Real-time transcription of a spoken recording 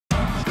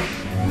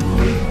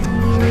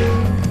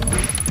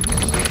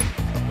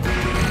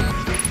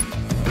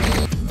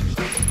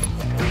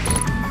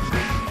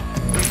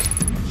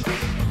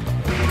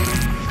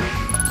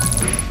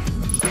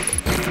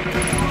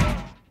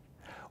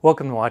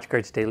Welcome to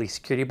WatchGuard's Daily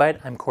Security Byte.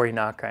 I'm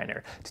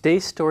Nachreiner.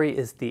 Today's story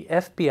is the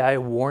FBI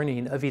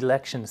warning of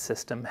election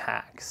system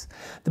hacks.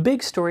 The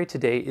big story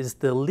today is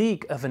the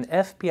leak of an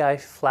FBI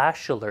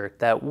flash alert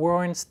that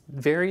warns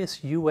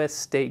various U.S.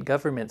 state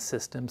government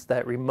systems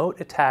that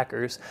remote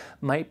attackers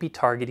might be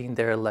targeting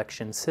their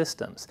election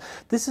systems.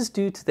 This is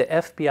due to the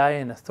FBI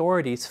and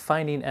authorities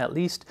finding at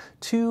least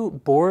 2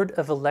 Board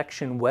of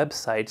Election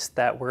websites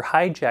that were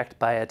hijacked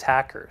by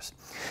attackers.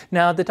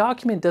 Now, the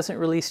document doesn't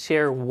really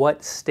share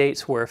what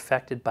states were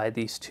affected by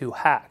these 2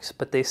 hacks,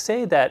 but they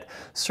say that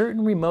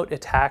certain remote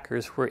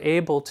attackers were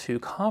able to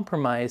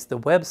compromise the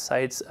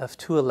websites of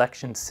 2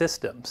 election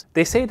systems.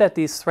 They say that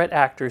these threat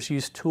actors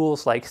used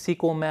tools like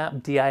SQL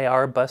Map,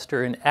 DIR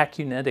Buster, and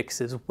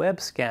Acunetics'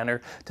 web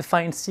scanner to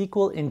find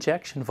SQL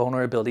injection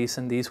vulnerabilities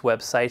in these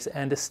websites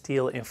and to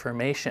steal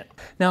information.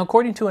 Now,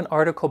 according to an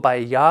article by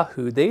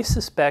Yahoo, they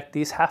suspect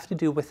these have to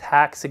do with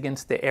hacks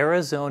against the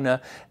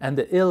Arizona and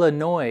the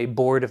Illinois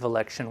Board of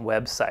Election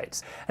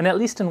websites. And at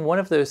least in one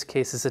of those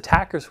cases,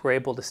 attackers were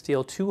able to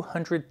steal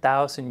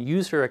 200,000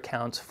 user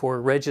accounts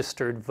for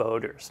registered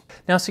voters.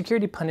 Now,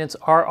 security pundits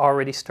are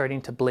already starting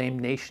to blame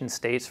nation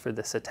states for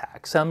this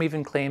attack. Some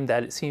even claim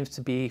that it seems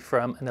to be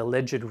from an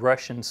alleged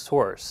Russian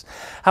source.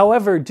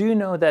 However, do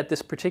know that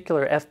this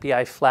particular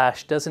FBI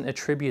flash doesn't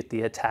attribute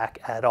the attack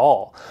at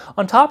all.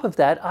 On top of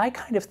that, I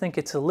kind of think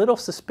it's a little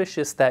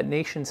suspicious that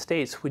nation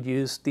states would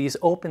use these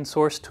open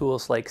source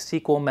tools like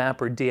SQL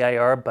Map or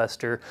DIR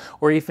Buster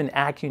or even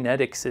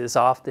Acunetics'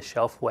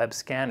 off-the-shelf web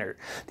scanner.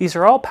 These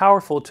are all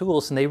powerful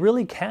tools and they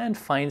really can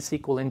find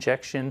SQL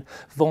injection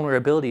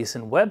vulnerabilities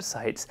in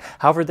websites.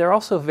 However, they're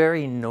also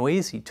very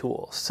noisy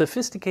tools.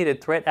 Sophisticated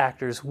threat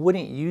actors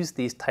wouldn't use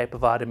these type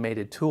of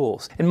automated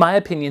tools. In my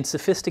opinion,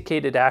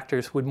 sophisticated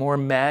actors would more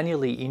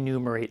manually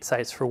enumerate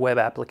sites for web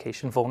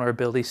application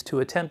vulnerabilities to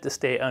attempt to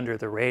stay under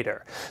the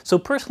radar. So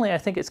personally, I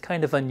think it's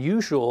kind of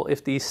unusual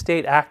if these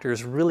state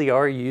actors really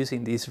are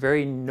using these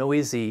very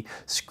noisy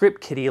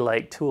script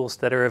kiddie-like tools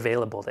that are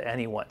available to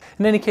anyone.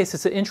 In any case,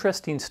 it's an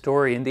interesting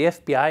story, and the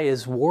FBI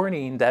is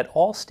warning that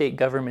all state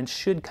governments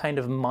should kind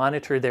of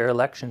monitor their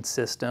election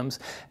systems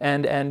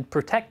and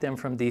protect them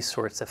from these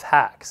sorts of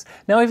hacks.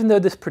 Now, even though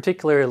this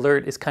particular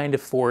alert is kind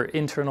of for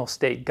internal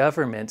state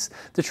governments,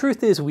 the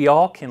truth is we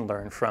all can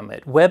learn from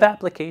it. Web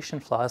application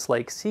flaws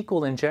like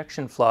SQL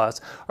injection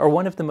flaws are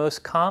one of the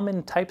most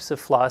common types of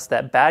flaws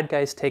that bad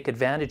guys take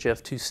advantage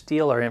of to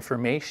steal our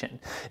information.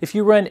 If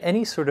you run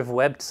any sort of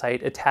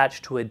website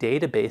attached to a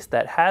database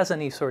that has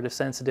any sort of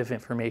sensitive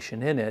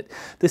information in it,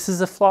 this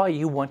is a flaw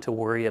you want to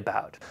worry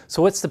about.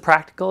 So what's the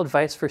practical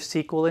advice for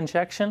SQL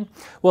injection?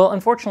 Well,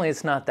 unfortunately,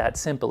 it's not that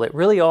simple. It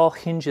really all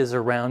hinges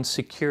around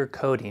secure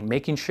coding,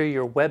 making sure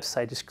your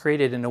website is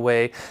created in a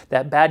way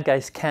that bad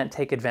guys can't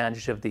take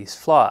advantage of these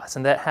flaws.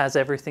 And that has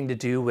everything to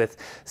do with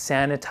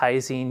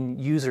sanitizing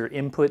user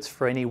inputs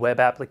for any web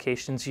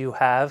applications you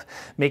have,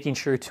 making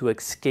sure to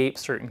escape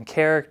certain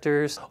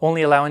characters,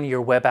 only allowing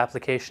your web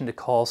application to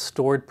call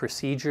stored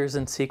procedures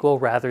in SQL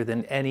rather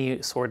than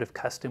any sort of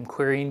custom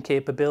querying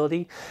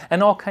capability,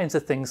 and all kinds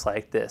of things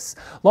like this.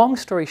 Long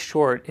story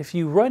short, if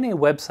you run a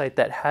website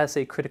that has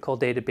a critical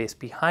database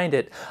behind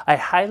it, I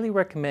highly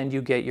recommend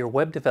you get your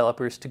web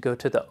developers to go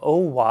to the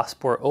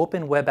OWASP or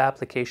Open Web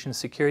Application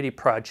Security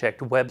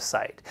Project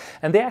website.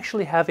 And they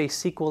actually have a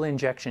SQL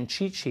injection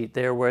cheat sheet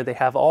there where they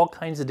have all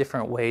kinds of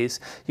different ways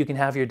you can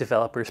have your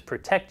developers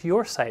protect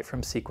your site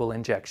from SQL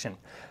injection.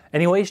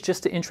 Anyways,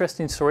 just an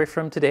interesting story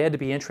from today. It'd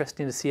be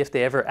interesting to see if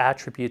they ever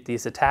attribute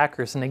these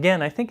attackers. And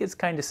again, I think it's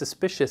kind of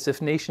suspicious if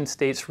nation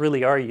states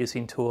really are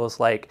using tools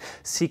like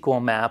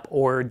SQL Map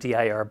or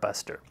DIR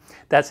Buster.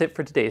 That's it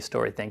for today's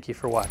story. Thank you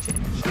for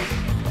watching.